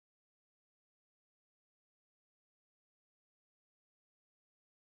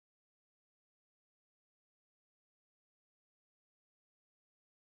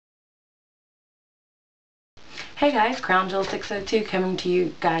Hey guys, Crown Jewel 602 coming to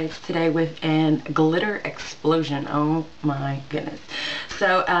you guys today with an glitter explosion. Oh my goodness.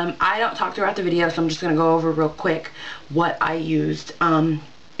 So I don't talk throughout the video, so I'm just going to go over real quick what I used in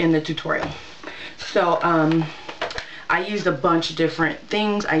the tutorial. So I used a bunch of different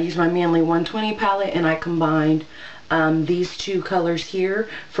things. I used my Manly 120 palette and I combined these two colors here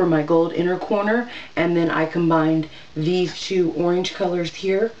for my gold inner corner, and then I combined these two orange colors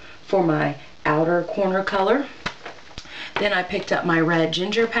here for my outer corner color. Then I picked up my red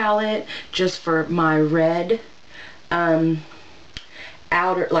ginger palette just for my red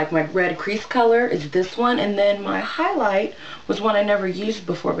outer, like my red crease color is this one. And then my highlight was one I never used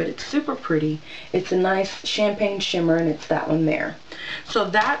before, but it's super pretty. It's a nice champagne shimmer, and it's that one there. So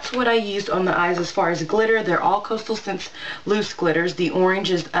that's what I used on the eyes as far as glitter. They're all Coastal Scents loose glitters. The orange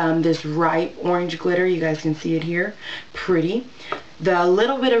is this ripe orange glitter. You guys can see it here. Pretty. The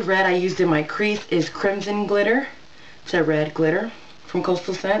little bit of red I used in my crease is crimson glitter. It's a red glitter from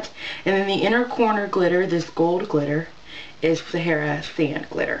Coastal Scents. And then the inner corner glitter, this gold glitter, is Sahara Sand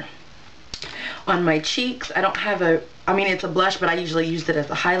glitter. On my cheeks, I don't have a, I mean it's a blush, but I usually use it as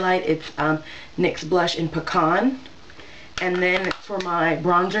a highlight. It's NYX blush in Pecan. And then for my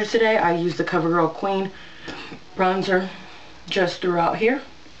bronzer today, I used the CoverGirl Queen bronzer just throughout here.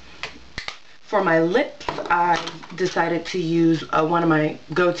 For my lips, I decided to use one of my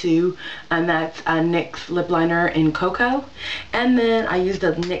go-to, and that's a NYX lip liner in Cocoa. And then I used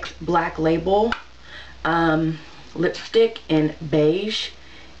a NYX Black Label lipstick in Beige.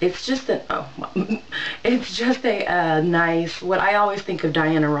 It's just an, it's just a nice, what I always think of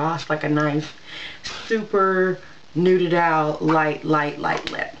Diana Ross, like a nice, super nuded out, light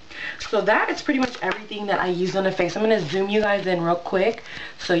lip. So that is pretty much everything that I used on the face. I'm going to zoom you guys in real quick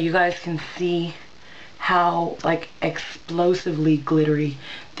so you guys can see how like explosively glittery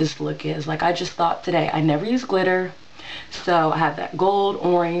this look is. Like, I just thought today, I never use glitter, so I have that gold,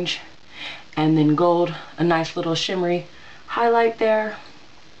 orange, and then gold, a nice little shimmery highlight there,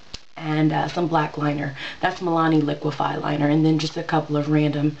 and some black liner. That's Milani Liquify liner, and then just a couple of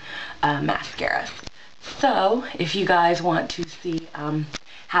random mascaras. So if you guys want to see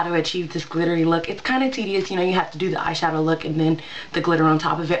how to achieve this glittery look, it's kind of tedious, you know. You have to do the eyeshadow look and then the glitter on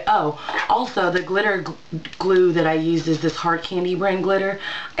top of it. Oh, also the glitter glue that I used is this Hard Candy brand glitter.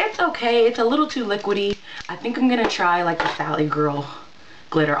 It's okay, it's a little too liquidy. I think I'm gonna try like the Sally Girl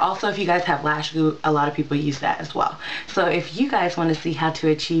glitter. Also, if you guys have lash glue, a lot of people use that as well. So if you guys want to see how to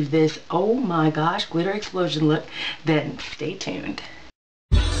achieve this, oh my gosh, glitter explosion look, then stay tuned.